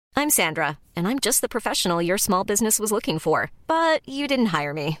I'm Sandra, and I'm just the professional your small business was looking for. But you didn't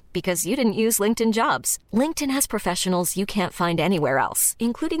hire me because you didn't use LinkedIn Jobs. LinkedIn has professionals you can't find anywhere else,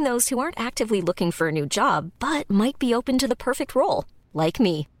 including those who aren't actively looking for a new job, but might be open to the perfect role, like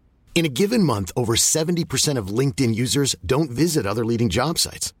me. In a given month, over 70% of LinkedIn users don't visit other leading job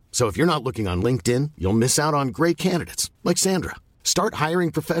sites. So if you're not looking on LinkedIn, you'll miss out on great candidates like Sandra. Start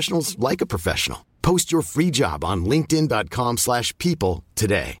hiring professionals like a professional. Post your free job on linkedin.com/people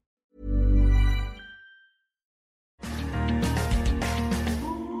today.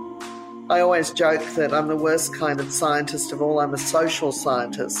 I always joke that I'm the worst kind of scientist of all. I'm a social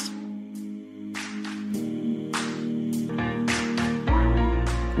scientist.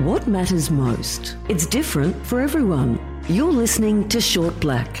 What matters most? It's different for everyone. You're listening to Short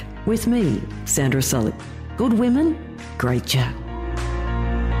Black with me, Sandra Sully. Good women, great chat.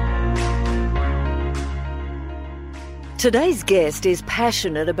 Today's guest is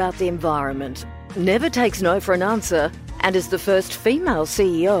passionate about the environment, never takes no for an answer, and is the first female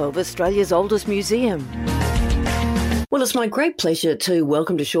CEO of Australia's oldest museum. Well, it's my great pleasure to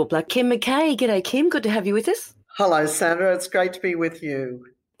welcome to Short Black Kim McKay. G'day, Kim. Good to have you with us. Hello, Sandra. It's great to be with you.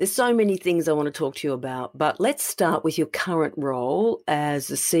 There's so many things I want to talk to you about, but let's start with your current role as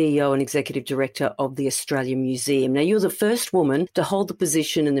the CEO and Executive Director of the Australian Museum. Now, you're the first woman to hold the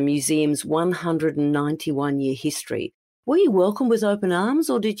position in the museum's 191-year history. Were you welcomed with open arms,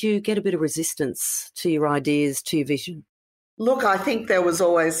 or did you get a bit of resistance to your ideas, to your vision? Look, I think there was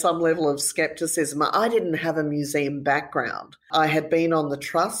always some level of scepticism. I didn't have a museum background. I had been on the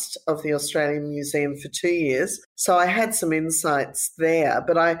trust of the Australian Museum for 2 years, so I had some insights there,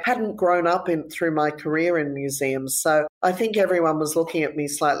 but I hadn't grown up through my career in museums, so I think everyone was looking at me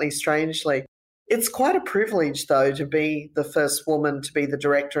slightly strangely. It's quite a privilege, though, to be the first woman to be the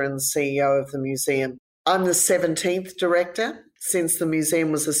director and CEO of the museum. I'm the 17th director since the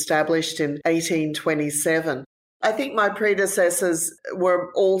museum was established in 1827. I think my predecessors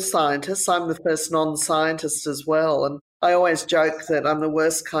were all scientists. I'm the first non-scientist as well. And I always joke that I'm the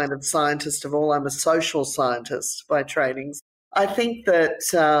worst kind of scientist of all. I'm a social scientist by training. I think that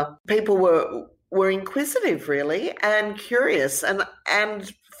people were inquisitive, really, and curious.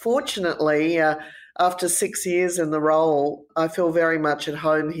 And fortunately, after 6 years in the role, I feel very much at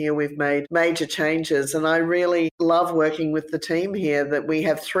home here. We've made major changes, and I really love working with the team here. That we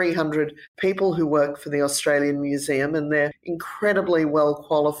have 300 people who work for the Australian Museum, and they're incredibly well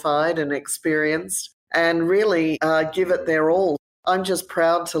qualified and experienced and really give it their all. I'm just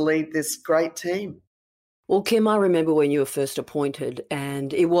proud to lead this great team. Well, Kim, I remember when you were first appointed,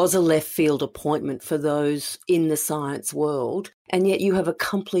 and it was a left field appointment for those in the science world, and yet you have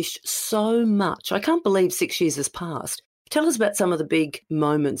accomplished so much. I can't believe 6 years has passed. Tell us about some of the big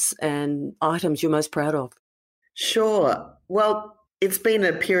moments and items you're most proud of. Sure. Well, it's been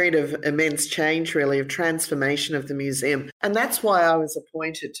a period of immense change, really, of transformation of the museum. And that's why I was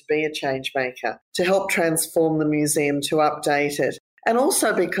appointed to be a change maker, to help transform the museum, to update it. And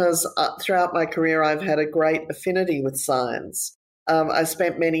also because throughout my career, I've had a great affinity with science. I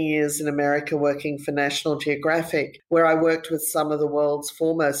spent many years in America working for National Geographic, where I worked with some of the world's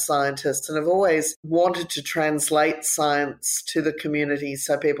foremost scientists, and I've always wanted to translate science to the community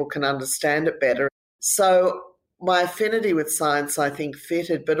so people can understand it better. So my affinity with science, I think,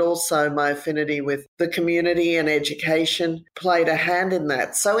 fitted, but also my affinity with the community and education played a hand in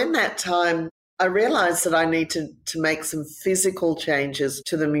that. So in that time, I realised that I need to make some physical changes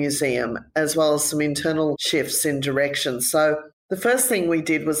to the museum, as well as some internal shifts in direction. So the first thing we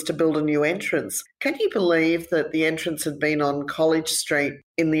did was to build a new entrance. Can you believe that the entrance had been on College Street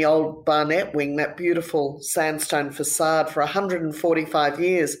in the old Barnett Wing, that beautiful sandstone facade, for 145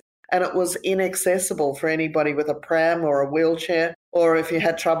 years, and it was inaccessible for anybody with a pram or a wheelchair, or if you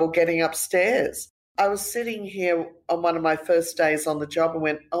had trouble getting upstairs? I was sitting here on one of my first days on the job and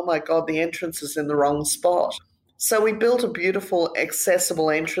went, oh my God, the entrance is in the wrong spot. So we built a beautiful accessible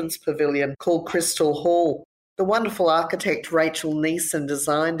entrance pavilion called Crystal Hall. The wonderful architect Rachel Neeson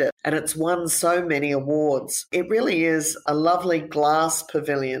designed it, and it's won so many awards. It really is a lovely glass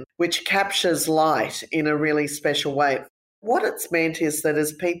pavilion which captures light in a really special way. What it's meant is that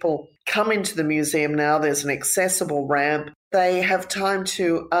as people come into the museum now, there's an accessible ramp. They have time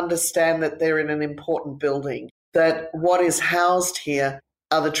to understand that they're in an important building, that what is housed here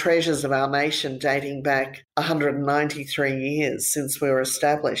are the treasures of our nation dating back 193 years since we were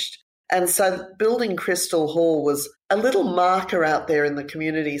established. And so building Crystal Hall was a little marker out there in the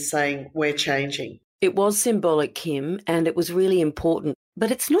community saying we're changing. It was symbolic, Kim, and it was really important. But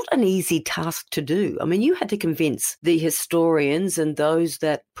it's not an easy task to do. I mean, you had to convince the historians and those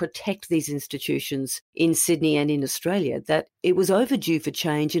that protect these institutions in Sydney and in Australia that it was overdue for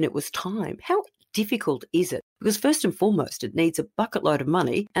change and it was time. How difficult is it? Because first and foremost, it needs a bucket load of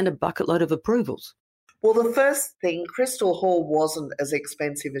money and a bucket load of approvals. Well, the first thing, Crystal Hall wasn't as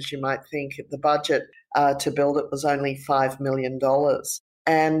expensive as you might think. The budget to build it was only $5 million.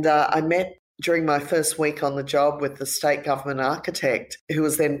 And I met during my first week on the job with the state government architect, who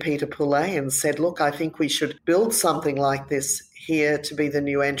was then Peter Poulet, and said, look, I think we should build something like this here to be the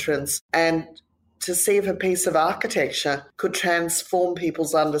new entrance and to see if a piece of architecture could transform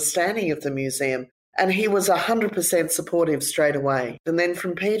people's understanding of the museum. And he was 100% supportive straight away. And then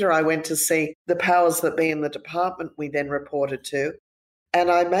from Peter, I went to see the powers that be in the department we then reported to. And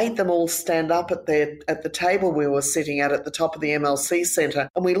I made them all stand up at the table we were sitting at the top of the MLC Centre,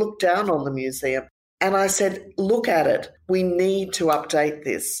 and we looked down on the museum. And I said, look at it. We need to update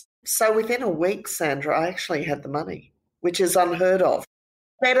this. So within a week, Sandra, I actually had the money, which is unheard of.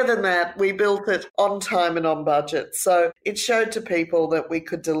 Better than that, we built it on time and on budget. So it showed to people that we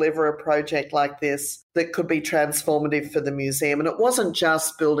could deliver a project like this that could be transformative for the museum. And it wasn't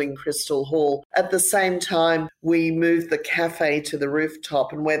just building Crystal Hall. At the same time, we moved the cafe to the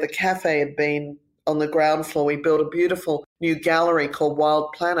rooftop, and where the cafe had been on the ground floor, we built a beautiful new gallery called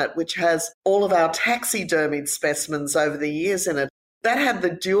Wild Planet, which has all of our taxidermied specimens over the years in it. That had the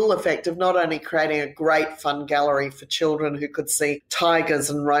dual effect of not only creating a great fun gallery for children who could see tigers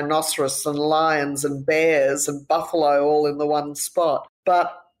and rhinoceros and lions and bears and buffalo all in the one spot,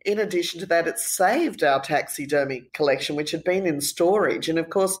 but in addition to that, it saved our taxidermy collection, which had been in storage. And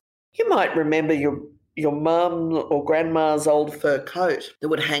of course, you might remember your mum or grandma's old fur coat that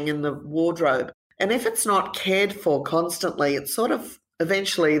would hang in the wardrobe. And if it's not cared for constantly, it's sort of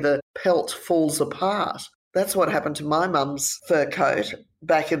eventually the pelt falls apart. That's what happened to my mum's fur coat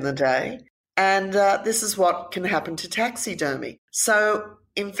back in the day. And this is what can happen to taxidermy. So,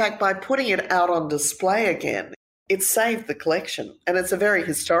 in fact, by putting it out on display again, it saved the collection. And it's a very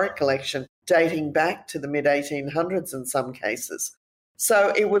historic collection dating back to the mid-1800s in some cases.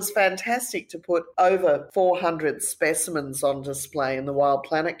 So it was fantastic to put over 400 specimens on display in the Wild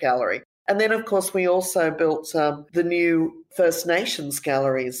Planet Gallery. And then, of course, we also built the new First Nations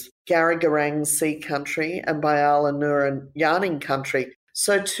galleries, Garragarang Sea Country and Byala Nuran Yarning Country.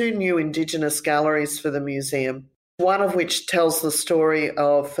 So 2 new Indigenous galleries for the museum, one of which tells the story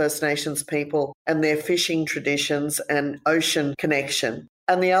of First Nations people and their fishing traditions and ocean connection.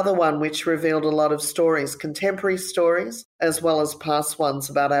 And the other one which revealed a lot of stories, contemporary stories, as well as past ones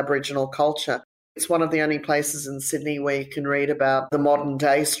about Aboriginal culture. It's one of the only places in Sydney where you can read about the modern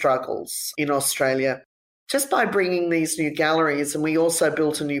day struggles in Australia. Just by bringing these new galleries, and we also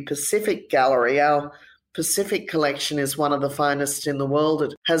built a new Pacific gallery. Our Pacific collection is one of the finest in the world.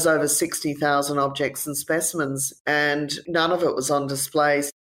 It has over 60,000 objects and specimens, and none of it was on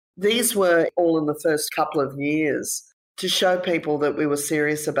displays. These were all in the first couple of years to show people that we were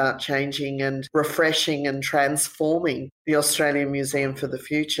serious about changing and refreshing and transforming the Australian Museum for the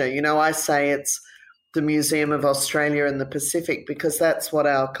future. You know, I say it's the Museum of Australia and the Pacific because that's what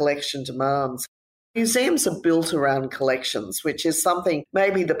our collection demands. Museums are built around collections, which is something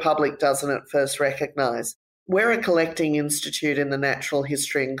maybe the public doesn't at first recognise. We're a collecting institute in the natural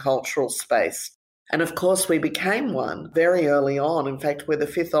history and cultural space. And of course, we became one very early on. In fact, we're the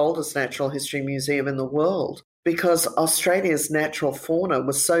 5th oldest natural history museum in the world, because Australia's natural fauna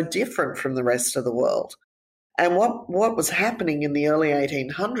was so different from the rest of the world. And what was happening in the early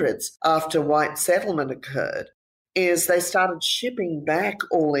 1800s after white settlement occurred is they started shipping back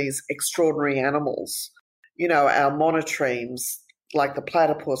all these extraordinary animals, you know, our monotremes, like the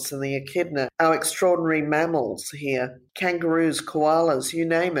platypus and the echidna, our extraordinary mammals here, kangaroos, koalas, you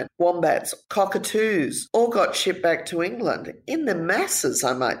name it, wombats, cockatoos, all got shipped back to England in the masses,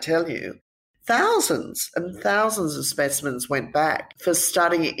 I might tell you. Thousands and thousands of specimens went back for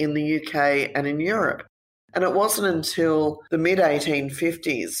study in the UK and in Europe. And it wasn't until the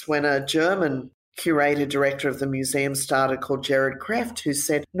mid-1850s when a German curator director of the museum started called Gerard Krefft, who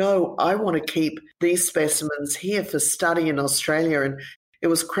said, no, I want to keep these specimens here for study in Australia. And it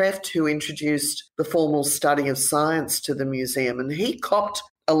was Krefft who introduced the formal study of science to the museum. And he copped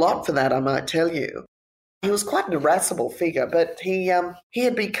a lot for that, I might tell you. He was quite an irascible figure, but he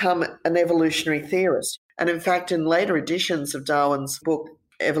had become an evolutionary theorist. And in fact, in later editions of Darwin's book,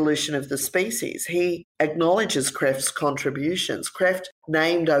 Evolution of the Species, he acknowledges Kreft's contributions. Krefft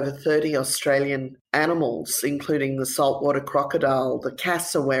named over 30 Australian animals, including the saltwater crocodile, the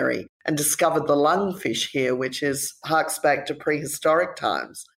cassowary, and discovered the lungfish here, which harks back to prehistoric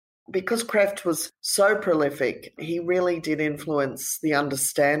times. Because Krefft was so prolific, he really did influence the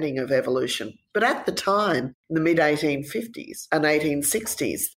understanding of evolution. But at the time, in the mid-1850s and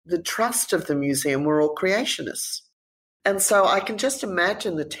 1860s, the trust of the museum were all creationists. And so I can just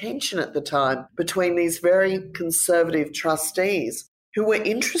imagine the tension at the time between these very conservative trustees who were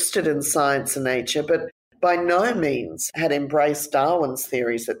interested in science and nature, but by no means had embraced Darwin's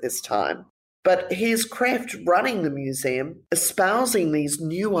theories at this time. But here's Krefft running the museum, espousing these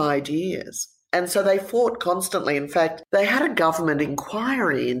new ideas. And so they fought constantly. In fact, they had a government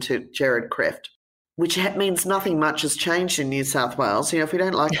inquiry into Gerard Krefft, which means nothing much has changed in New South Wales. If we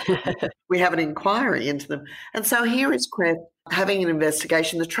don't like it, we have an inquiry into them. And so here is Krefft having an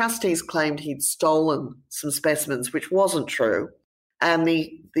investigation. The trustees claimed he'd stolen some specimens, which wasn't true. And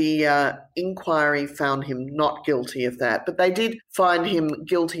the inquiry found him not guilty of that. But they did find him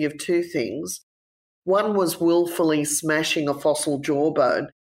guilty of two things. One was willfully smashing a fossil jawbone.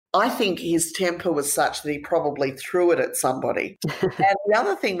 I think his temper was such that he probably threw it at somebody. And the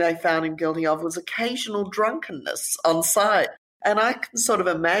other thing they found him guilty of was occasional drunkenness on site. And I can sort of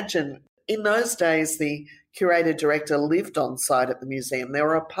imagine in those days the curator-director lived on site at the museum. There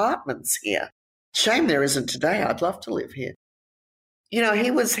were apartments here. Shame there isn't today. I'd love to live here.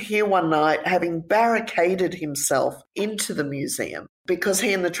 He was here one night having barricaded himself into the museum because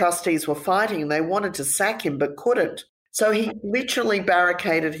he and the trustees were fighting and they wanted to sack him but couldn't. So he literally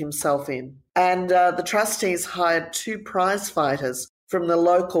barricaded himself in. And the trustees hired two prize fighters from the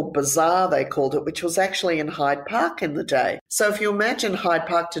local bazaar, they called it, which was actually in Hyde Park in the day. So if you imagine Hyde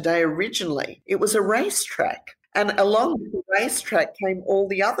Park today, originally, it was a racetrack. And along with the racetrack came all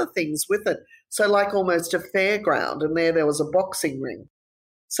the other things with it. So like almost a fairground, and there was a boxing ring.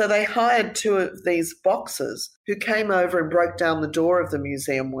 So they hired two of these boxers who came over and broke down the door of the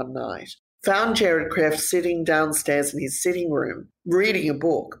museum one night, found Gerard Krefft sitting downstairs in his sitting room, reading a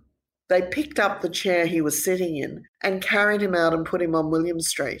book. They picked up the chair he was sitting in and carried him out and put him on William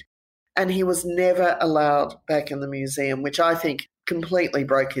Street. And he was never allowed back in the museum, which I think completely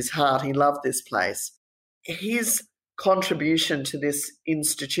broke his heart. He loved this place. His contribution to this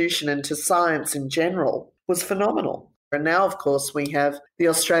institution and to science in general was phenomenal. And now, of course, we have the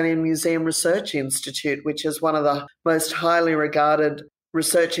Australian Museum Research Institute, which is one of the most highly regarded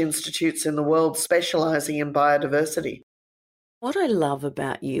research institutes in the world specialising in biodiversity. What I love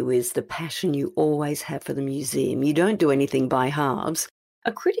about you is the passion you always have for the museum. You don't do anything by halves.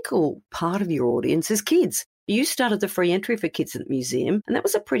 A critical part of your audience is kids. You started the free entry for kids at the museum, and that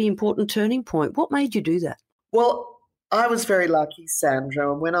was a pretty important turning point. What made you do that? Well, I was very lucky,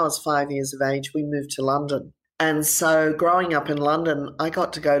 Sandra. When I was 5 years of age, we moved to London. And so growing up in London, I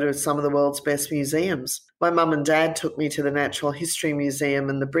got to go to some of the world's best museums. My mum and dad took me to the Natural History Museum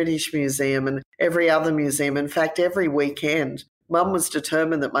and the British Museum and every other museum. In fact, every weekend, Mum was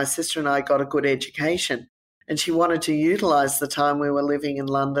determined that my sister and I got a good education. And she wanted to utilise the time we were living in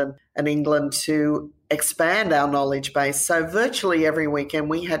London and England to expand our knowledge base. So virtually every weekend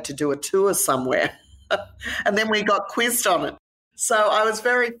we had to do a tour somewhere. And then we got quizzed on it. So I was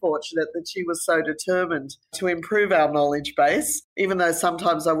very fortunate that she was so determined to improve our knowledge base, even though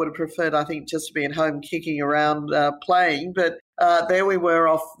sometimes I would have preferred, I think, just to be at home kicking around playing. But there we were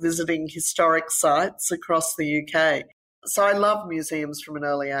off visiting historic sites across the UK. So I love museums from an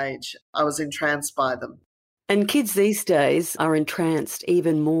early age. I was entranced by them. And kids these days are entranced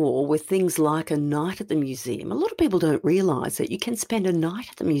even more with things like a night at the museum. A lot of people don't realise that you can spend a night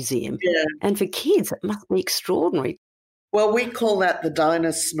at the museum. Yeah. And for kids, it must be extraordinary. Well, we call that the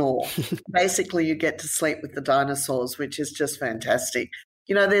dinosaur. Basically, you get to sleep with the dinosaurs, which is just fantastic.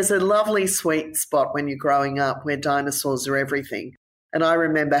 There's a lovely sweet spot when you're growing up where dinosaurs are everything. And I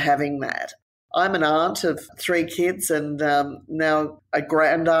remember having that. I'm an aunt of 3 kids and now a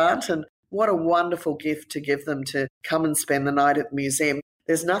grand aunt, and what a wonderful gift to give them to come and spend the night at the museum.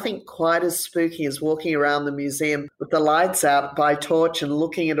 There's nothing quite as spooky as walking around the museum with the lights out by torch and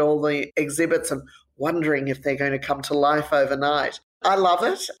looking at all the exhibits and wondering if they're going to come to life overnight. I love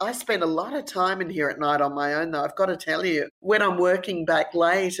it. I spend a lot of time in here at night on my own, though. I've got to tell you, when I'm working back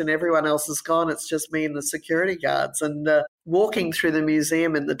late and everyone else is gone, it's just me and the security guards. And walking through the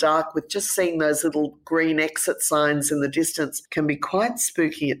museum in the dark with just seeing those little green exit signs in the distance can be quite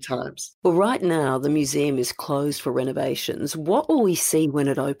spooky at times. Well, right now, the museum is closed for renovations. What will we see when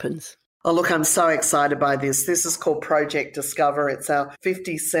it opens? Oh, look, I'm so excited by this. This is called Project Discover. It's our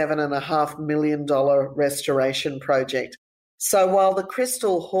 $57.5 million restoration project. So while the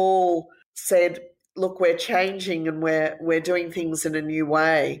Crystal Hall said, look, we're changing and we're doing things in a new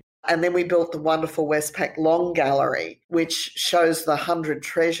way, and then we built the wonderful Westpac Long Gallery, which shows the 100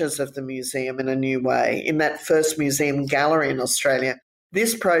 treasures of the museum in a new way, in that first museum gallery in Australia.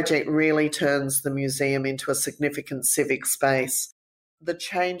 This project really turns the museum into a significant civic space. The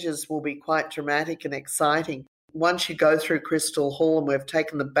changes will be quite dramatic and exciting. Once you go through Crystal Hall, and we've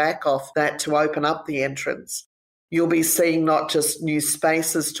taken the back off that to open up the entrance, you'll be seeing not just new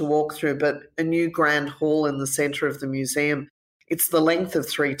spaces to walk through, but a new grand hall in the centre of the museum. It's the length of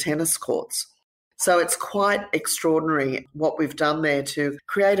 3 tennis courts. So it's quite extraordinary what we've done there to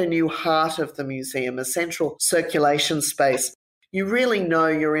create a new heart of the museum, a central circulation space. You really know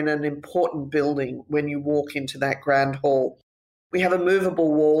you're in an important building when you walk into that grand hall. We have a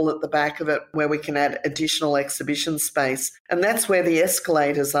movable wall at the back of it where we can add additional exhibition space. And that's where the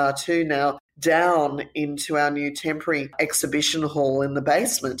escalators are too now, down into our new temporary exhibition hall in the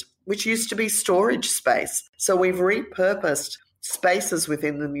basement, which used to be storage space. So we've repurposed spaces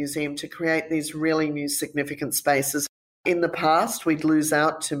within the museum to create these really new significant spaces. In the past, we'd lose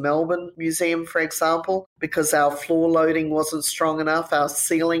out to Melbourne Museum, for example, because our floor loading wasn't strong enough, our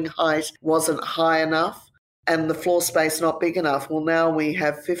ceiling height wasn't high enough, and the floor space not big enough. Well, now we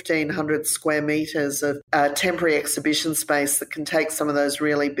have 1,500 square metres of temporary exhibition space that can take some of those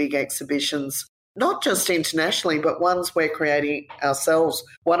really big exhibitions, not just internationally, but ones we're creating ourselves.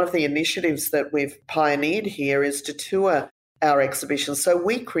 One of the initiatives that we've pioneered here is to tour our exhibitions. So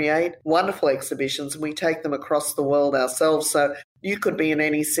we create wonderful exhibitions and we take them across the world ourselves. So you could be in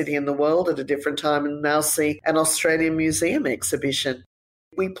any city in the world at a different time and now see an Australian museum exhibition.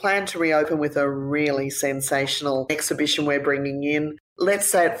 We plan to reopen with a really sensational exhibition we're bringing in. Let's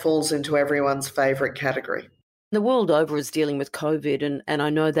say it falls into everyone's favourite category. The world over is dealing with COVID, and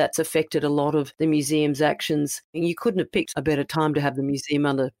I know that's affected a lot of the museum's actions. You couldn't have picked a better time to have the museum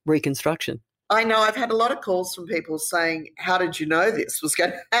under reconstruction. I know I've had a lot of calls from people saying, how did you know this was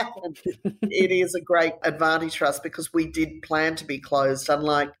going to happen? It is a great advantage for us because we did plan to be closed,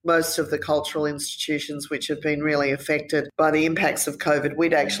 unlike most of the cultural institutions which have been really affected by the impacts of COVID.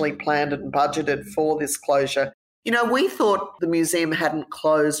 We'd actually planned and budgeted for this closure. You know, we thought the museum hadn't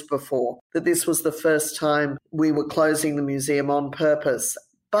closed before, that this was the first time we were closing the museum on purpose.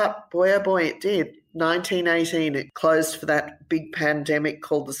 But boy, oh boy, it did. 1918, it closed for that big pandemic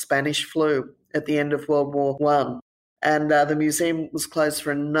called the Spanish flu at the end of World War I. And the museum was closed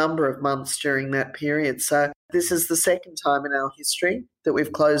for a number of months during that period. So this is the second time in our history that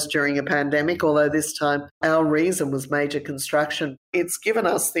we've closed during a pandemic, although this time our reason was major construction. It's given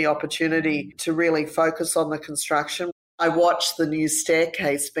us the opportunity to really focus on the construction. I watched the new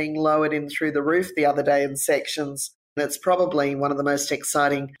staircase being lowered in through the roof the other day in sections. It's probably one of the most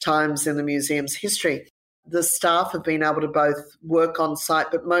exciting times in the museum's history. The staff have been able to both work on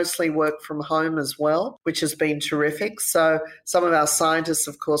site, but mostly work from home as well, which has been terrific. So some of our scientists,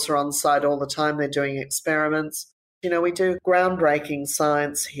 of course, are on site all the time. They're doing experiments. You know, we do groundbreaking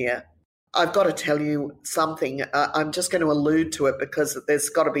science here. I've got to tell you something. I'm just going to allude to it because there's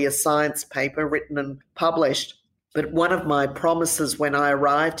got to be a science paper written and published. But one of my promises when I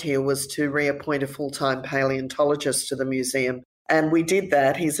arrived here was to reappoint a full-time paleontologist to the museum. And we did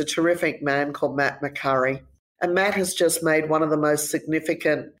that. He's a terrific man called Matt McKay. And Matt has just made one of the most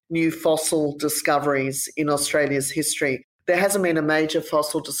significant new fossil discoveries in Australia's history. There hasn't been a major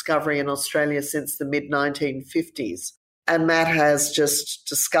fossil discovery in Australia since the mid-1950s. And Matt has just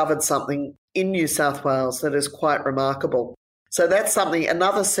discovered something in New South Wales that is quite remarkable. So that's something,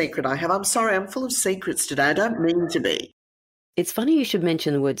 another secret I have. I'm sorry, I'm full of secrets today. I don't mean to be. It's funny you should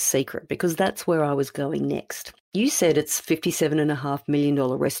mention the word secret because that's where I was going next. You said it's a $57.5 million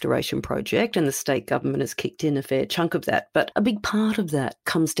restoration project and the state government has kicked in a fair chunk of that, but a big part of that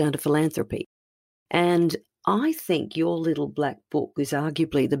comes down to philanthropy. And I think your little black book is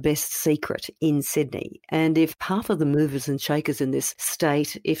arguably the best secret in Sydney. And if half of the movers and shakers in this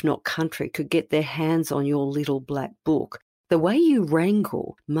state, if not country, could get their hands on your little black book, the way you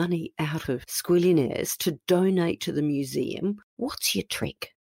wrangle money out of squillionaires to donate to the museum, what's your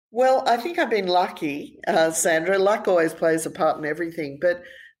trick? Well, I think I've been lucky, Sandra. Luck always plays a part in everything, but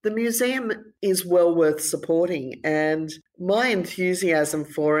the museum is well worth supporting. And my enthusiasm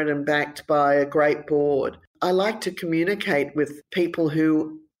for it, and backed by a great board, I like to communicate with people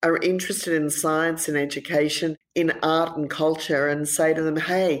who are interested in science and education, in art and culture, and say to them,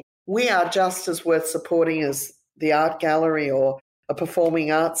 hey, we are just as worth supporting as the art gallery or a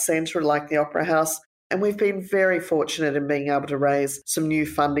performing arts centre like the Opera House. And we've been very fortunate in being able to raise some new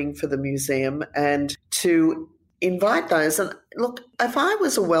funding for the museum and to invite those. And look, if I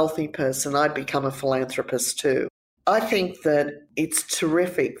was a wealthy person, I'd become a philanthropist too. I think that it's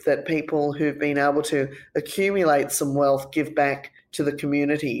terrific that people who've been able to accumulate some wealth give back to the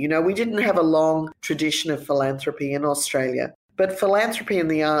community. You know, we didn't have a long tradition of philanthropy in Australia, but philanthropy in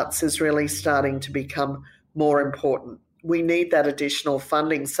the arts is really starting to become more important. we need that additional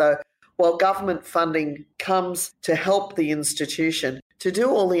funding. So while government funding comes to help the institution, to do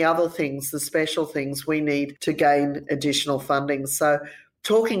all the other things, the special things, we need to gain additional funding. So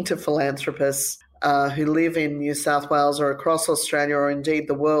talking to philanthropists who live in New South Wales or across Australia or indeed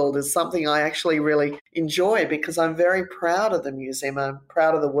the world is something I actually really enjoy, because I'm very proud of the museum. I'm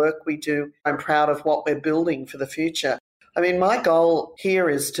proud of the work we do. I'm proud of what we're building for the future. I mean, my goal here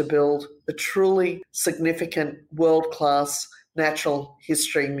is to build a truly significant world-class natural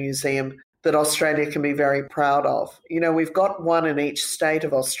history museum that Australia can be very proud of. You know, we've got one in each state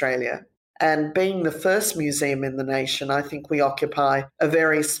of Australia. And being the first museum in the nation, I think we occupy a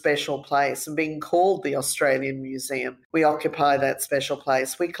very special place. And being called the Australian Museum, we occupy that special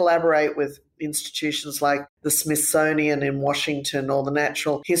place. We collaborate with institutions like the Smithsonian in Washington or the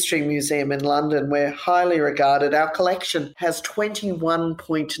Natural History Museum in London. We're highly regarded. Our collection has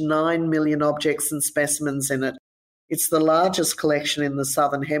 21.9 million objects and specimens in it. It's the largest collection in the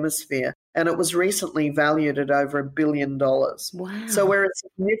Southern Hemisphere, and it was recently valued at over $1 billion. Wow. So we're a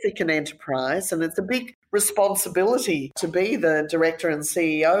significant enterprise, and it's a big responsibility to be the director and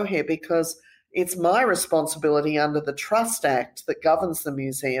CEO here, because it's my responsibility under the Trust Act that governs the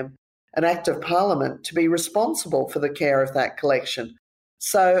museum, an act of Parliament, to be responsible for the care of that collection.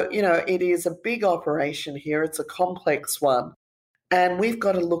 So, you know, it is a big operation here. It's a complex one, and we've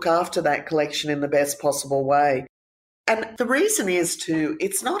got to look after that collection in the best possible way. And the reason is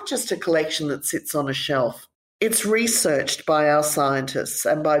it's not just a collection that sits on a shelf. It's researched by our scientists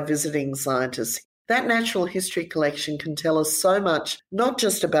and by visiting scientists. That natural history collection can tell us so much, not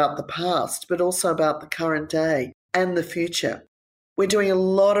just about the past, but also about the current day and the future. We're doing a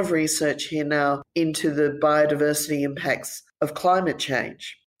lot of research here now into the biodiversity impacts of climate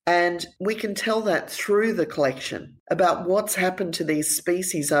change. And we can tell that through the collection about what's happened to these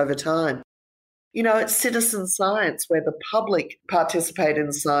species over time. You know, it's citizen science where the public participate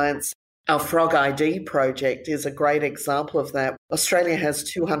in science. Our Frog ID project is a great example of that. Australia has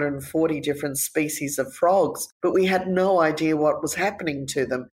 240 different species of frogs, but we had no idea what was happening to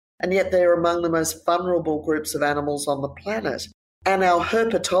them. And yet they're among the most vulnerable groups of animals on the planet. And our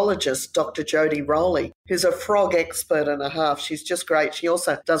herpetologist, Dr. Jodie Rowley, who's a frog expert and a half, she's just great. She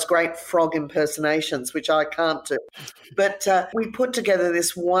also does great frog impersonations, which I can't do. But we put together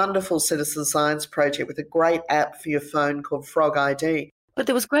this wonderful citizen science project with a great app for your phone called Frog ID. But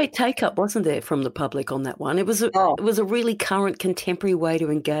there was great take-up, wasn't there, from the public on that one? It was a really current, contemporary way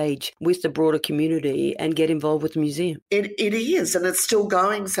to engage with the broader community and get involved with the museum. It is, and it's still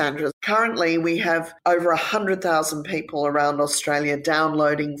going, Sandra. Currently, we have over 100,000 people around Australia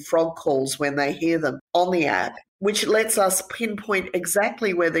downloading frog calls when they hear them on the app, which lets us pinpoint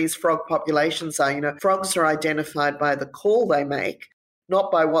exactly where these frog populations are. You know, frogs are identified by the call they make,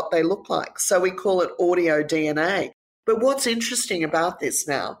 not by what they look like. So we call it audio DNA. But what's interesting about this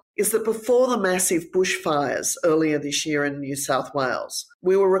now is that before the massive bushfires earlier this year in New South Wales,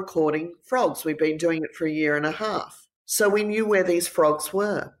 we were recording frogs. We've been doing it for a year and a half. So we knew where these frogs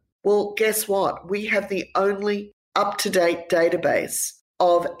were. Well, guess what? We have the only up-to-date database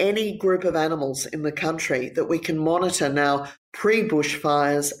of any group of animals in the country that we can monitor now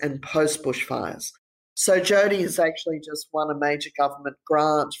pre-bushfires and post-bushfires. So Jodie has actually just won a major government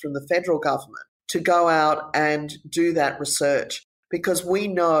grant from the federal government to go out and do that research, because we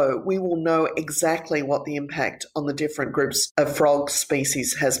will know exactly what the impact on the different groups of frog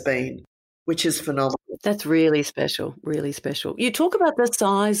species has been, which is phenomenal. That's really special, really special. You talk about the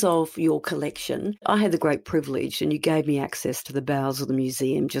size of your collection. I had the great privilege, and you gave me access to the bowels of the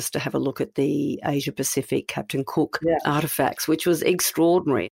museum just to have a look at the Asia Pacific Captain Cook artefacts, which was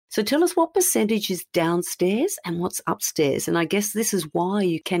extraordinary. So tell us what percentage is downstairs and what's upstairs. And I guess this is why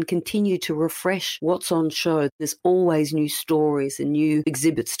you can continue to refresh what's on show. There's always new stories and new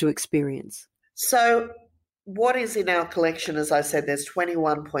exhibits to experience. So what is in our collection, as I said, there's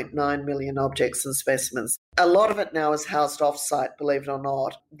 21.9 million objects and specimens. A lot of it now is housed off-site, believe it or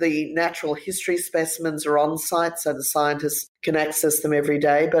not. The natural history specimens are on-site, so the scientists can access them every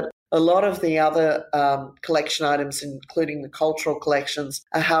day. But a lot of the other collection items, including the cultural collections,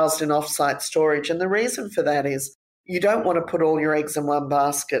 are housed in off-site storage. And the reason for that is you don't want to put all your eggs in one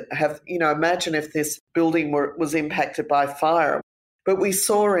basket. Imagine if this building was impacted by fire. But we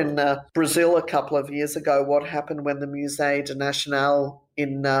saw in Brazil a couple of years ago what happened when the Musée de Nacional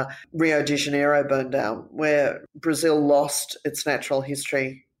in Rio de Janeiro burned down, where Brazil lost its natural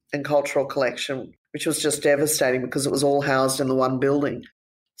history and cultural collection, which was just devastating because it was all housed in the one building.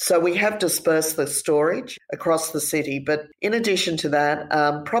 So we have dispersed the storage across the city. But in addition to that,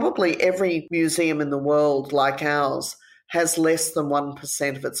 probably every museum in the world like ours has less than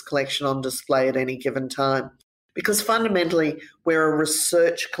 1% of its collection on display at any given time. because fundamentally we're a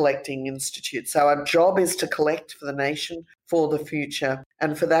research collecting institute. So our job is to collect for the nation for the future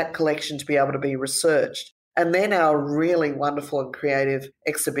and for that collection to be able to be researched. And then our really wonderful and creative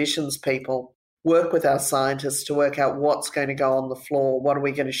exhibitions people work with our scientists to work out what's going to go on the floor, what are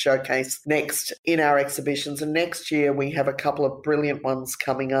we going to showcase next in our exhibitions. And next year we have a couple of brilliant ones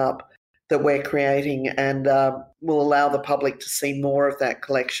coming up that we're creating and will allow the public to see more of that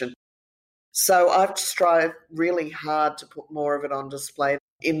collection. So I've strived really hard to put more of it on display.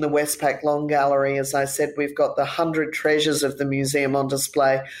 In the Westpac Long Gallery, as I said, we've got the 100 treasures of the museum on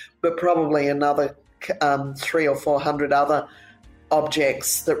display, but probably another 300 or 400 other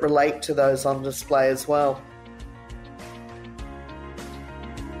objects that relate to those on display as well.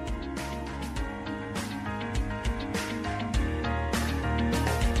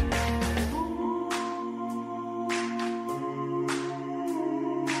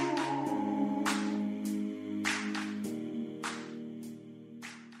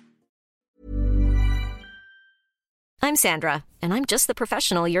 I'm Sandra, and I'm just the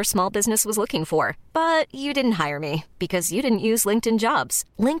professional your small business was looking for. But you didn't hire me because you didn't use LinkedIn Jobs.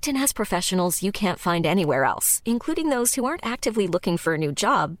 LinkedIn has professionals you can't find anywhere else, including those who aren't actively looking for a new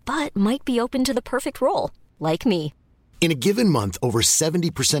job, but might be open to the perfect role, like me. In a given month, over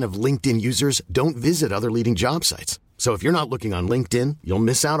 70% of LinkedIn users don't visit other leading job sites. So if you're not looking on LinkedIn, you'll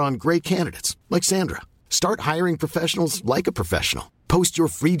miss out on great candidates like Sandra. Start hiring professionals like a professional. Post your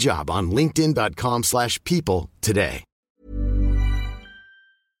free job on linkedin.com/people today.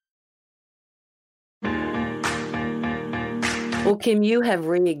 Well, Kim, you have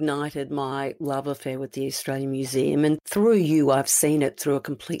reignited my love affair with the Australian Museum, and through you, I've seen it through a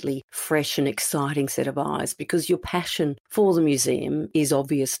completely fresh and exciting set of eyes, because your passion for the museum is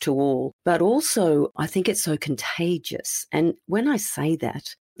obvious to all, but also I think it's so contagious. And when I say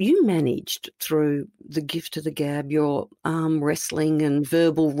that, you managed through the gift of the gab, your arm wrestling and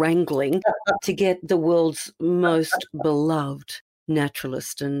verbal wrangling, to get the world's most beloved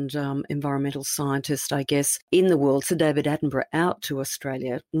naturalist and environmental scientist, I guess, in the world, Sir David Attenborough, out to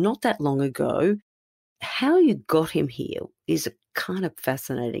Australia not that long ago. How you got him here is a kind of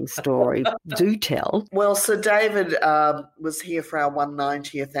fascinating story. Do tell. Well, Sir David was here for our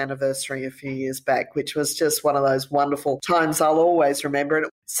 190th anniversary a few years back, which was just one of those wonderful times I'll always remember. And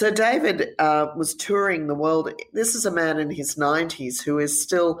Sir David was touring the world. This is a man in his 90s who is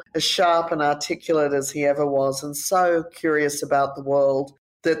still as sharp and articulate as he ever was, and so curious about the world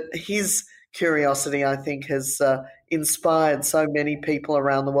that his curiosity, I think, has inspired so many people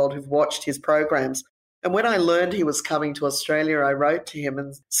around the world who've watched his programs. And when I learned he was coming to Australia, I wrote to him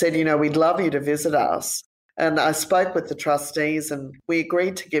and said, we'd love you to visit us. And I spoke with the trustees and we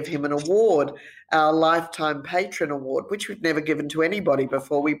agreed to give him an award, our Lifetime Patron Award, which we've never given to anybody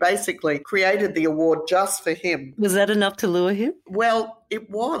before. We basically created the award just for him. Was that enough to lure him? Well,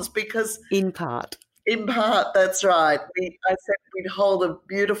 it was, because... In part, that's right. I said we'd hold a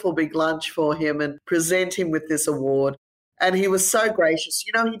beautiful big lunch for him and present him with this award. And he was so gracious.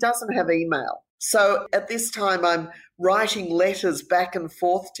 He doesn't have email. So at this time, I'm writing letters back and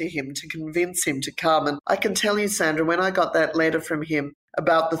forth to him to convince him to come. And I can tell you, Sandra, when I got that letter from him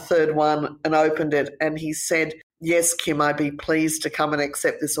about the third one and opened it, and he said, "Yes, Kim, I'd be pleased to come and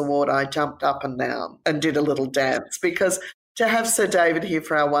accept this award," I jumped up and down and did a little dance, because to have Sir David here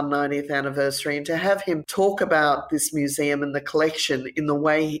for our 190th anniversary and to have him talk about this museum and the collection in the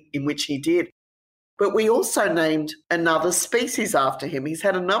way in which he did. But we also named another species after him. He's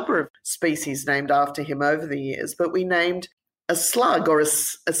had a number of species named after him over the years, but we named a slug, or a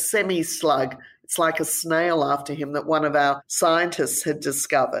semi-slug. It's like a snail, after him, that one of our scientists had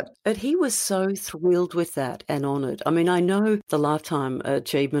discovered. But he was so thrilled with that and honoured. I mean, I know the Lifetime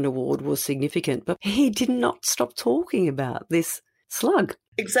Achievement Award was significant, but he did not stop talking about this slug.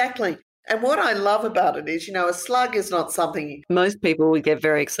 Exactly. And what I love about it is, a slug is not something... most people would get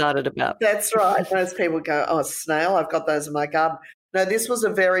very excited about. That's right. Most people would go, "Oh, a snail, I've got those in my garden." No, this was a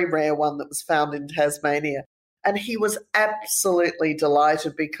very rare one that was found in Tasmania. And he was absolutely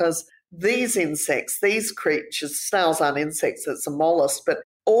delighted, because these insects, these creatures, snails aren't insects, it's a mollusk, but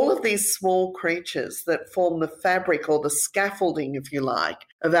all of these small creatures that form the fabric, or the scaffolding, if you like,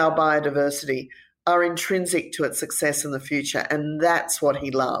 of our biodiversity are intrinsic to its success in the future. And that's what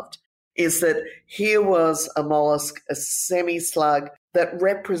he loved. Is that here was a mollusk, a semi-slug, that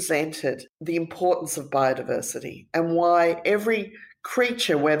represented the importance of biodiversity and why every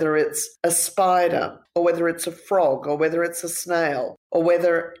creature, whether it's a spider or whether it's a frog or whether it's a snail or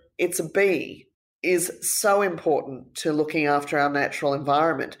whether it's a bee, is so important to looking after our natural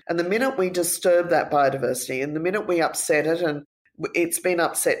environment. And the minute we disturb that biodiversity and the minute we upset it and It's been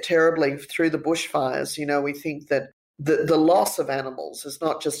upset terribly through the bushfires. We think that the loss of animals is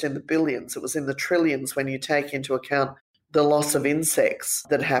not just in the billions, it was in the trillions when you take into account the loss of insects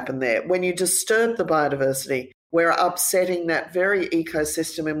that happened there. When you disturb the biodiversity, we're upsetting that very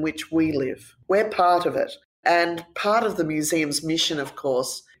ecosystem in which we live. We're part of it. And part of the museum's mission, of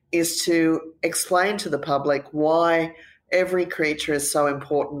course, is to explain to the public why every creature is so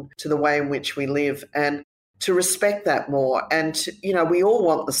important to the way in which we live and to respect that more. And, we all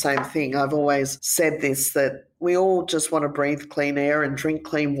want the same thing. I've always said this, that we all just want to breathe clean air and drink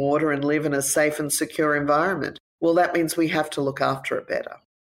clean water and live in a safe and secure environment. Well, that means we have to look after it better.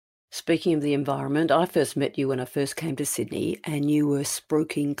 Speaking of the environment, I first met you when I first came to Sydney and you were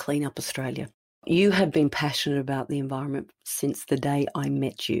spruiking Clean Up Australia. You have been passionate about the environment since the day I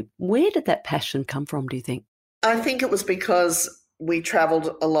met you. Where did that passion come from, do you think? I think it was because we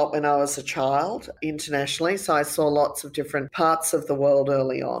travelled a lot when I was a child internationally, so I saw lots of different parts of the world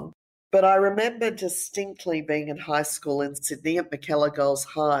early on. But I remember distinctly being in high school in Sydney at McKay Girls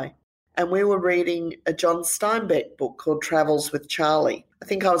High, and we were reading a John Steinbeck book called Travels with Charlie. I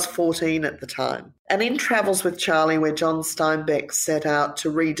think I was 14 at the time. And in Travels with Charlie, where John Steinbeck set out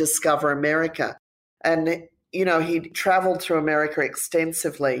to rediscover America, and, he travelled through America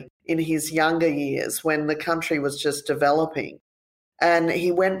extensively in his younger years when the country was just developing. And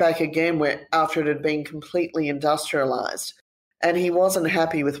he went back again after it had been completely industrialised, and he wasn't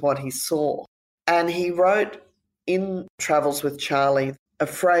happy with what he saw. And he wrote in Travels with Charlie a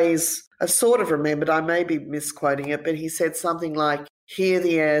phrase I sort of remembered, I may be misquoting it, but he said something like, "Here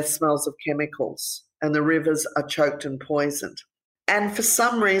the air smells of chemicals and the rivers are choked and poisoned." And for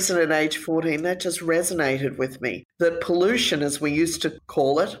some reason at age 14, that just resonated with me, that pollution, as we used to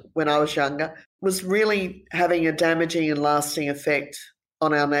call it when I was younger, was really having a damaging and lasting effect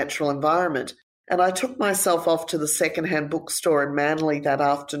on our natural environment. And I took myself off to the secondhand bookstore in Manly that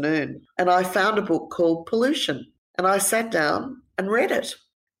afternoon, and I found a book called Pollution. And I sat down and read it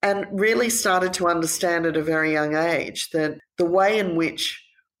and really started to understand at a very young age that the way in which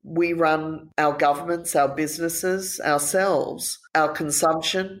we run our governments, our businesses, ourselves, our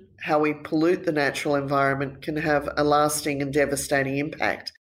consumption, how we pollute the natural environment can have a lasting and devastating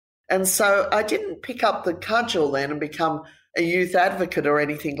impact. And so I didn't pick up the cudgel then and become a youth advocate or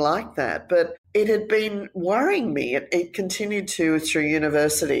anything like that, but it had been worrying me. It continued to through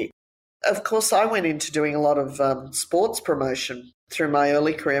university. Of course, I went into doing a lot of sports promotion through my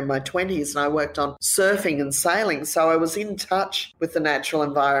early career in my 20s, and I worked on surfing and sailing, so I was in touch with the natural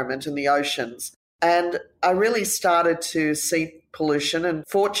environment and the oceans. And I really started to see pollution, and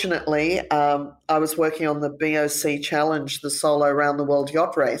fortunately, I was working on the BOC Challenge, the solo round the world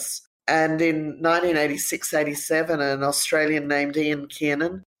yacht race. And in 1986-87, an Australian named Ian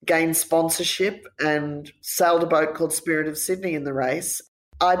Kiernan gained sponsorship and sailed a boat called Spirit of Sydney in the race.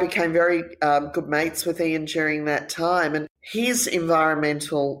 I became very good mates with Ian during that time, and his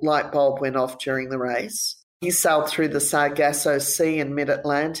environmental light bulb went off during the race. He sailed through the Sargasso Sea in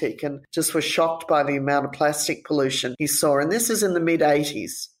mid-Atlantic and just was shocked by the amount of plastic pollution he saw. And this is in the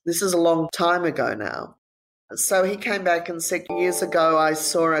mid-80s. This is a long time ago now. So he came back and said, years ago, I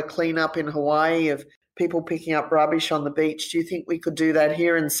saw a clean-up in Hawaii of people picking up rubbish on the beach. Do you think we could do that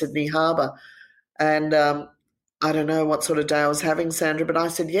here in Sydney Harbour? And I don't know what sort of day I was having, Sandra, but I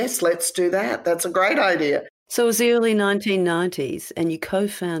said, yes, let's do that. That's a great idea. So it was the early 1990s and you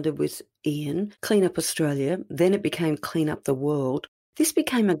co-founded with Ian Clean Up Australia. Then it became Clean Up the World. This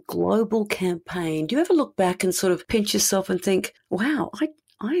became a global campaign. Do you ever look back and sort of pinch yourself and think, wow,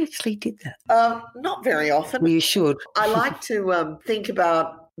 I actually did that? Not very often. Well, you should. I like to think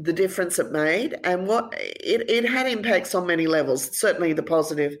about the difference it made and what it had impacts on many levels. Certainly the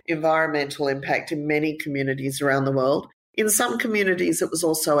positive environmental impact in many communities around the world. In some communities, it was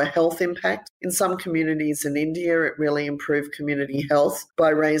also a health impact. In some communities in India, it really improved community health by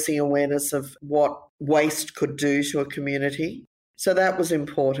raising awareness of what waste could do to a community. So that was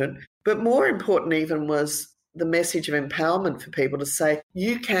important. But more important even was the message of empowerment for people to say,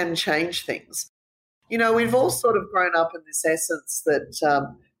 you can change things. You know, we've all sort of grown up in this essence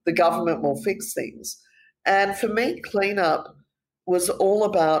that the government will fix things. And for me, cleanup was all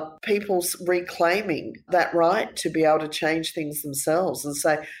about people reclaiming that right to be able to change things themselves and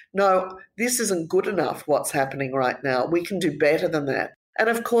say, no, this isn't good enough, what's happening right now. We can do better than that. And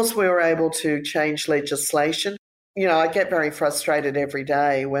of course, we were able to change legislation. You know, I get very frustrated every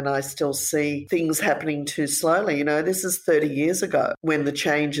day when I still see things happening too slowly. You know, this is 30 years ago when the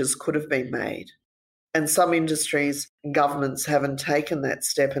changes could have been made. And some industries and governments haven't taken that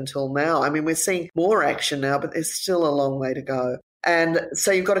step until now. I mean, we're seeing more action now, but there's still a long way to go. And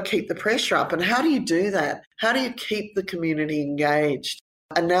so you've got to keep the pressure up. And how do you do that? How do you keep the community engaged?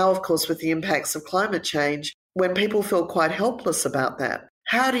 And now, of course, with the impacts of climate change, when people feel quite helpless about that,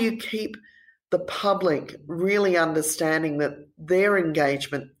 how do you keep the public really understanding that their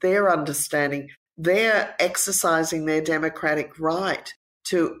engagement, their understanding, they're exercising their democratic right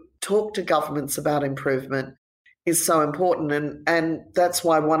to talk to governments about improvement is so important. And that's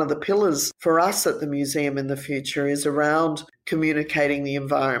why one of the pillars for us at the museum in the future is around communicating the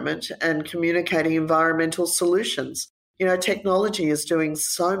environment and communicating environmental solutions. You know, technology is doing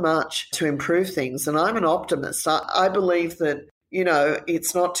so much to improve things, and I'm an optimist. I believe that, you know,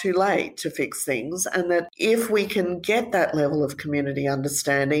 it's not too late to fix things, and that if we can get that level of community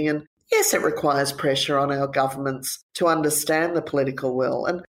understanding, and yes, it requires pressure on our governments to understand the political will.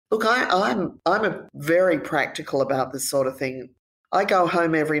 And look, I'm a very practical about this sort of thing. I go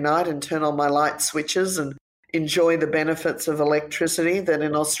home every night and turn on my light switches and enjoy the benefits of electricity that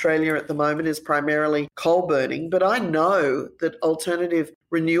in Australia at the moment is primarily coal burning. But I know that alternative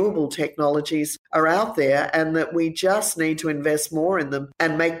renewable technologies are out there and that we just need to invest more in them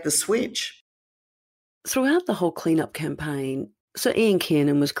and make the switch. Throughout the whole cleanup campaign, Sir Ian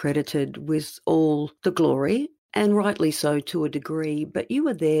Kiernan was credited with all the glory, and rightly so to a degree, but you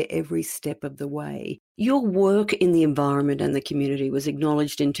were there every step of the way. Your work in the environment and the community was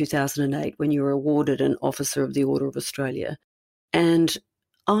acknowledged in 2008 when you were awarded an Officer of the Order of Australia. And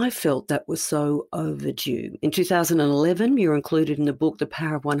I felt that was so overdue. In 2011, you were included in the book The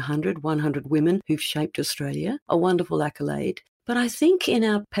Power of 100, 100 Women Who've Shaped Australia, a wonderful accolade. But I think in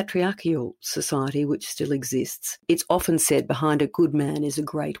our patriarchal society, which still exists, it's often said behind a good man is a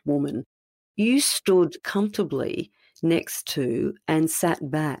great woman. You stood comfortably next to and sat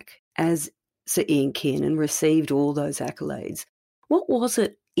back as Sir Ian Kiernan received all those accolades. What was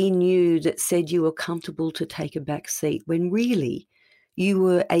it in you that said you were comfortable to take a back seat when really you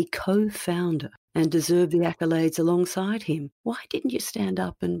were a co-founder and deserved the accolades alongside him? Why didn't you stand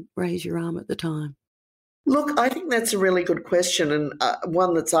up and raise your arm at the time? Look, I think that's a really good question, and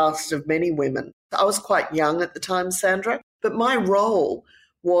one that's asked of many women. I was quite young at the time, Sandra, but my role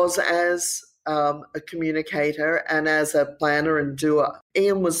was as a communicator and as a planner and doer.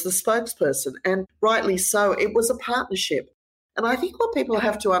 Ian was the spokesperson, and rightly so. It was a partnership. And I think what people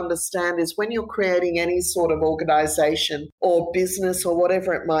have to understand is when you're creating any sort of organisation or business or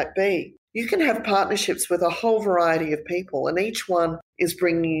whatever it might be, you can have partnerships with a whole variety of people, and each one is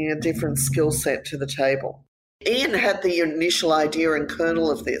bringing a different skill set to the table. Ian had the initial idea and kernel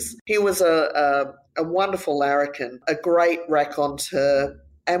of this. He was a wonderful larrikin, a great raconteur,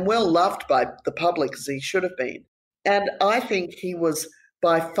 and well loved by the public as he should have been. And I think he was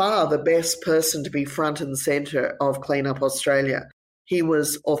by far the best person to be front and centre of Clean Up Australia. He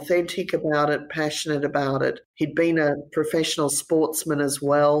was authentic about it, passionate about it. He'd been a professional sportsman as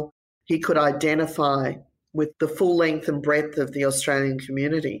well. He could identify with the full length and breadth of the Australian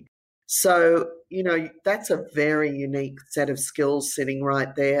community. So, you know, that's a very unique set of skills sitting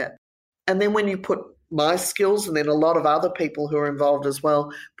right there. And then when you put my skills and then a lot of other people who are involved as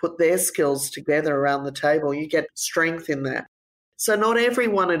well, put their skills together around the table, you get strength in that. So not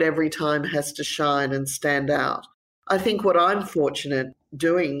everyone at every time has to shine and stand out. I think what I'm fortunate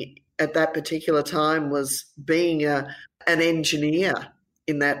doing at that particular time was being an engineer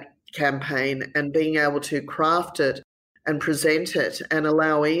in that campaign and being able to craft it and present it and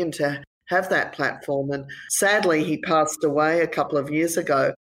allow Ian to have that platform. And sadly, he passed away a couple of years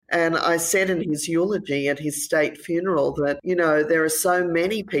ago. And I said in his eulogy at his state funeral that, you know, there are so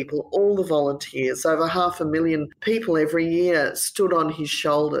many people, all the volunteers, over 500,000 people every year stood on his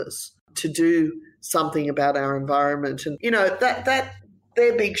shoulders to do something about our environment. And, you know, that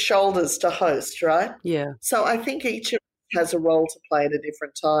they're big shoulders to host, right? Yeah. So I think each of us has a role to play at a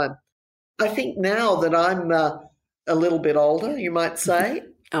different time. I think now that I'm a little bit older, you might say,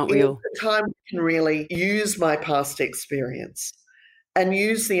 Aren't we all? it's a time I can really use my past experience and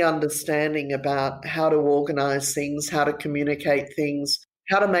use the understanding about how to organise things, how to communicate things,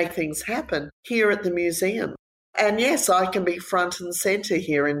 how to make things happen here at the museum. And yes, I can be front and centre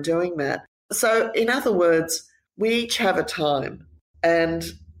here in doing that. So in other words, we each have a time. And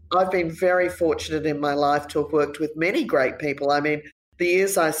I've been very fortunate in my life to have worked with many great people. I mean, the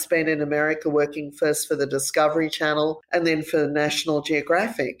years I spent in America working first for the Discovery Channel and then for National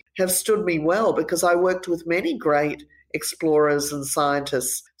Geographic have stood me well because I worked with many great explorers and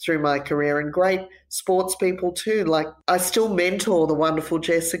scientists through my career and great sports people too. Like I still mentor the wonderful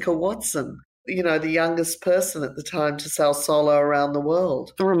Jessica Watson, you know, the youngest person at the time to sail solo around the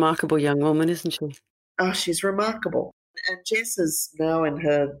world. A remarkable young woman, isn't she? Oh, she's remarkable. And Jess is now in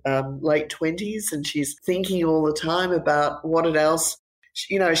her late 20s, and she's thinking all the time about what else.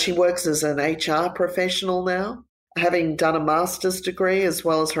 She works as an HR professional now, having done a master's degree as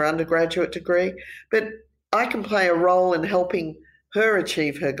well as her undergraduate degree. But I can play a role in helping her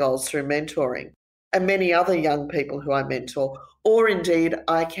achieve her goals through mentoring, and many other young people who I mentor. Or indeed,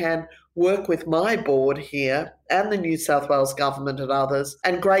 I can work with my board here and the New South Wales government and others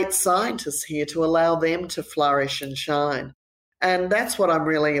and great scientists here to allow them to flourish and shine. And that's what I'm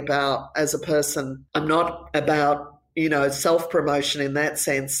really about as a person. I'm not about self-promotion in that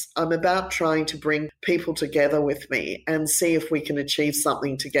sense. I'm about trying to bring people together with me and see if we can achieve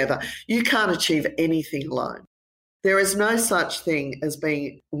something together. You can't achieve anything alone. There is no such thing as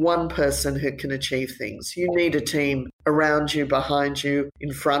being one person who can achieve things. You need a team around you, behind you,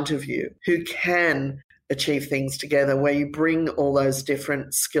 in front of you, who can achieve things together, where you bring all those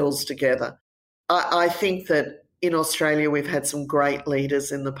different skills together. I think that in Australia we've had some great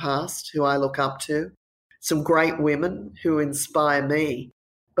leaders in the past who I look up to, some great women who inspire me.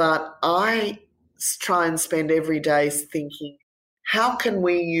 But I try and spend every day thinking, how can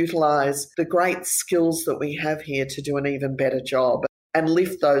we utilise the great skills that we have here to do an even better job and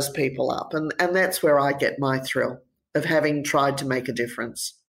lift those people up? And that's where I get my thrill of having tried to make a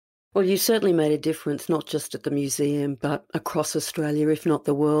difference. Well, you certainly made a difference, not just at the museum, but across Australia, if not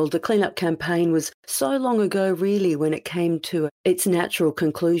the world. The clean-up campaign was so long ago, really, when it came to its natural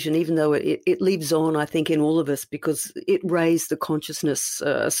conclusion, even though it lives on, I think, in all of us, because it raised the consciousness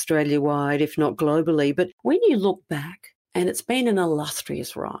Australia-wide, if not globally. But when you look back, and it's been an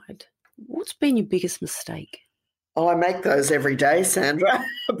illustrious ride, what's been your biggest mistake? Oh, I make those every day, Sandra.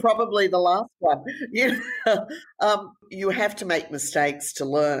 Probably the last one. You have to make mistakes to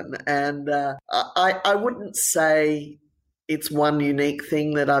learn. And I wouldn't say it's one unique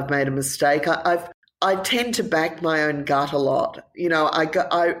thing that I've made a mistake. I tend to back my own gut a lot.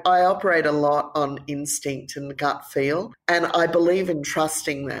 I operate a lot on instinct and gut feel, and I believe in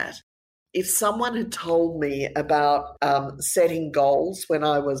trusting that. If someone had told me about setting goals when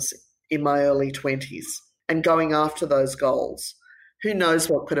I was in my early 20s, and going after those goals, who knows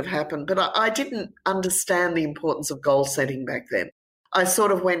what could have happened. But I didn't understand the importance of goal setting back then. I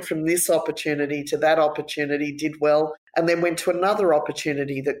sort of went from this opportunity to that opportunity, did well, and then went to another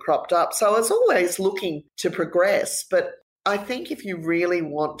opportunity that cropped up. So I was always looking to progress. But I think if you really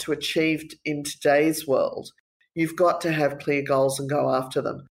want to achieve in today's world, you've got to have clear goals and go after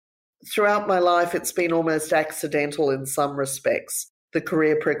them. Throughout my life, it's been almost accidental in some respects, the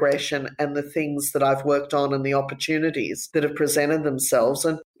career progression and the things that I've worked on and the opportunities that have presented themselves.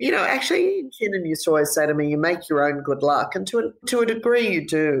 And, actually, Kiernan used to always say to me, you make your own good luck. And to a degree you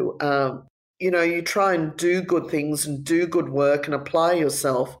do. You try and do good things and do good work and apply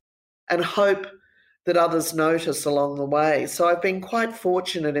yourself and hope that others notice along the way. So I've been quite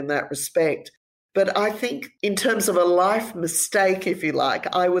fortunate in that respect. But I think in terms of a life mistake, if you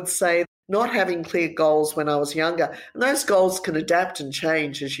like, I would say not having clear goals when I was younger. And those goals can adapt and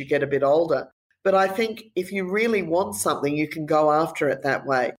change as you get a bit older. But I think if you really want something, you can go after it that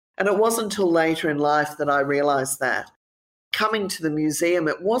way. And it wasn't until later in life that I realised that. Coming to the museum,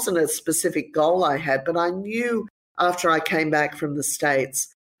 it wasn't a specific goal I had, but I knew after I came back from the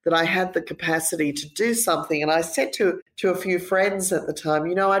States that I had the capacity to do something. And I said to a few friends at the time,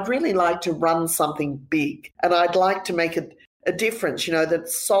 I'd really like to run something big, and I'd like to make a difference,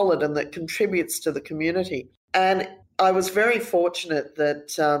 that's solid and that contributes to the community. And I was very fortunate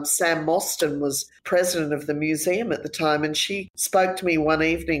that Sam Mostyn was president of the museum at the time, and she spoke to me one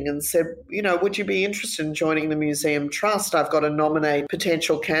evening and said, would you be interested in joining the Museum Trust? I've got to nominate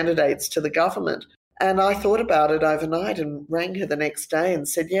potential candidates to the government. And I thought about it overnight and rang her the next day and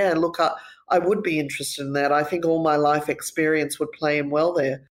said, yeah, look, I would be interested in that. I think all my life experience would play in well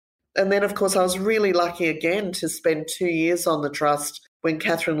there. And then, of course, I was really lucky again to spend 2 years on the trust when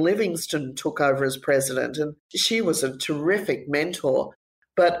Catherine Livingstone took over as president. And she was a terrific mentor.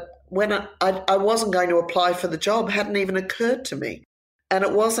 But when I wasn't going to apply for the job, hadn't even occurred to me. And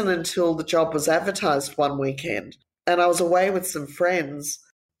it wasn't until the job was advertised one weekend and I was away with some friends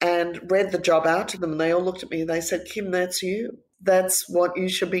and read the job out to them, and they all looked at me and they said, Kim, that's you. That's what you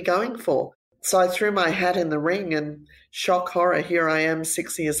should be going for. So I threw my hat in the ring, and shock horror, here I am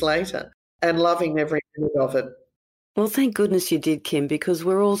 6 years later and loving every minute of it. Well, thank goodness you did, Kim, because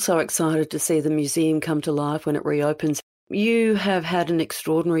we're all so excited to see the museum come to life when it reopens. You have had an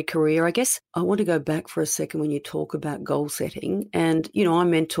extraordinary career. I guess I want to go back for a second when you talk about goal setting. And, I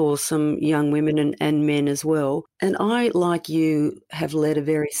mentor some young women and men as well. And I, like you, have led a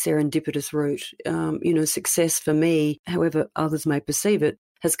very serendipitous route. Success for me, however others may perceive it,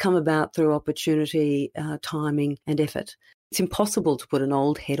 has come about through opportunity, timing and effort. It's impossible to put an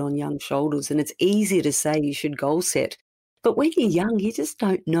old head on young shoulders, and it's easier to say you should goal set. But when you're young, you just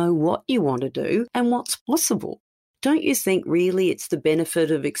don't know what you want to do and what's possible. Don't you think really it's the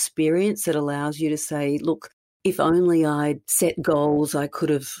benefit of experience that allows you to say, look, if only I'd set goals, I could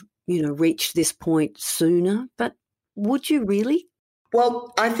have, reached this point sooner. But would you really?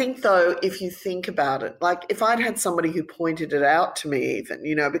 Well, I think, though, if you think about it, like if I'd had somebody who pointed it out to me even,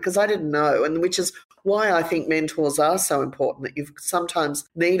 because I didn't know, and which is why I think mentors are so important, that you sometimes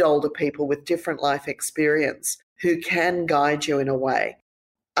need older people with different life experience who can guide you in a way.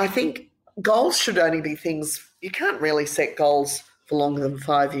 I think goals should only be things, you can't really set goals for longer than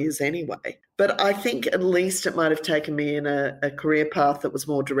 5 years anyway. But I think at least it might have taken me in a career path that was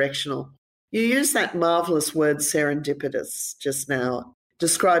more directional. You use that marvellous word serendipitous just now,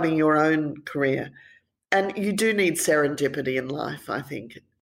 describing your own career. And you do need serendipity in life, I think.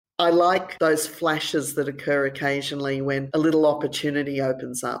 I like those flashes that occur occasionally when a little opportunity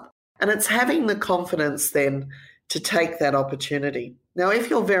opens up. And it's having the confidence then to take that opportunity. Now, if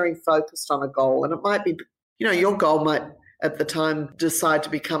you're very focused on a goal, and it might be, your goal might at the time decide to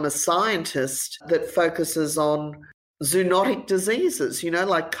become a scientist that focuses on zoonotic diseases,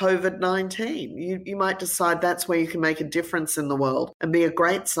 like COVID-19. You might decide that's where you can make a difference in the world and be a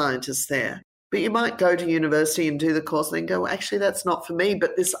great scientist there. But you might go to university and do the course and then go, well, actually, that's not for me,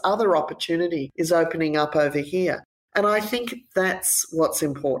 but this other opportunity is opening up over here. And I think that's what's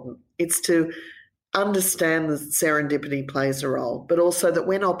important. It's to understand that serendipity plays a role, but also that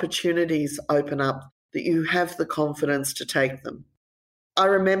when opportunities open up, that you have the confidence to take them. I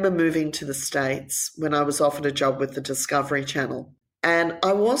remember moving to the States when I was offered a job with the Discovery Channel. And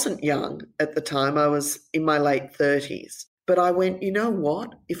I wasn't young at the time. I was in my late 30s. But I went, you know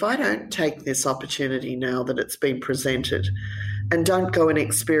what? If I don't take this opportunity now that it's been presented and don't go and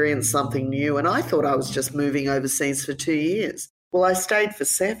experience something new, and I thought I was just moving overseas for 2 years. Well, I stayed for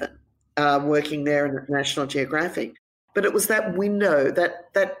 7, working there in National Geographic. But it was that window,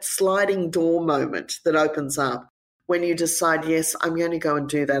 that sliding door moment that opens up when you decide, yes, I'm going to go and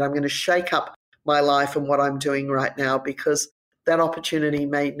do that. I'm going to shake up my life and what I'm doing right now because that opportunity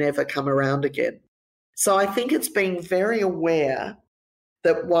may never come around again. So I think it's being very aware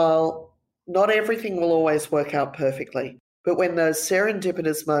that while not everything will always work out perfectly, but when those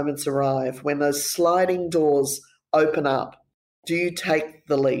serendipitous moments arrive, when those sliding doors open up, do you take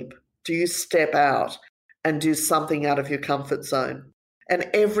the leap? Do you step out and do something out of your comfort zone? And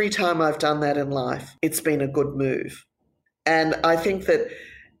every time I've done that in life, it's been a good move. And I think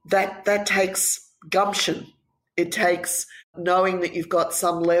that takes gumption. It takes knowing that you've got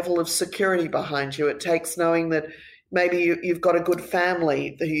some level of security behind you. It takes knowing that maybe you've got a good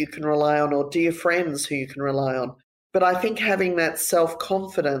family who you can rely on or dear friends who you can rely on. But I think having that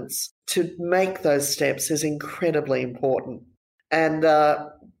self-confidence to make those steps is incredibly important. And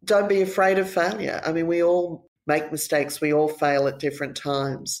don't be afraid of failure. I mean, we all make mistakes. We all fail at different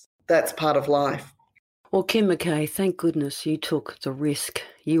times. That's part of life. Well, Kim McKay, thank goodness you took the risk.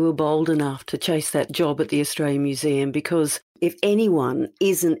 You were bold enough to chase that job at the Australian Museum, because if anyone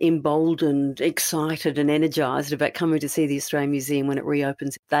isn't emboldened, excited and energised about coming to see the Australian Museum when it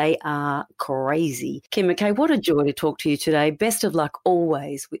reopens, they are crazy. Kim McKay, what a joy to talk to you today. Best of luck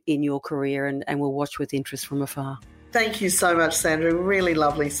always in your career, and we'll watch with interest from afar. Thank you so much, Sandra. Really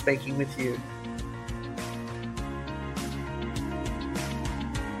lovely speaking with you.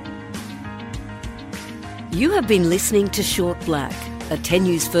 You have been listening to Short Black, a 10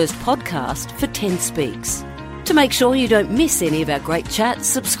 News First podcast for 10 Speaks. To make sure you don't miss any of our great chats,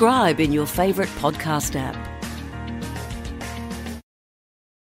 subscribe in your favourite podcast app.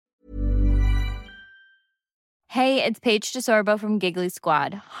 Hey, it's Paige DeSorbo from Giggly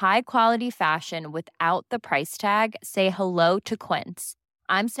Squad. High quality fashion without the price tag. Say hello to Quince.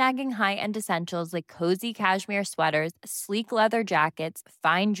 I'm snagging high-end essentials like cozy cashmere sweaters, sleek leather jackets,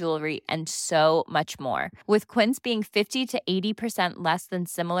 fine jewelry, and so much more. With Quince being 50 to 80% less than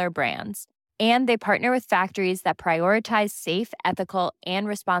similar brands. And they partner with factories that prioritize safe, ethical, and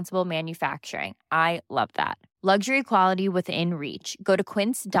responsible manufacturing. I love that. Luxury quality within reach. Go to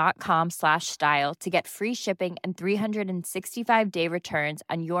quince.com/style to get free shipping and 365-day returns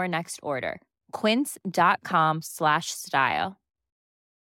on your next order. Quince.com/style.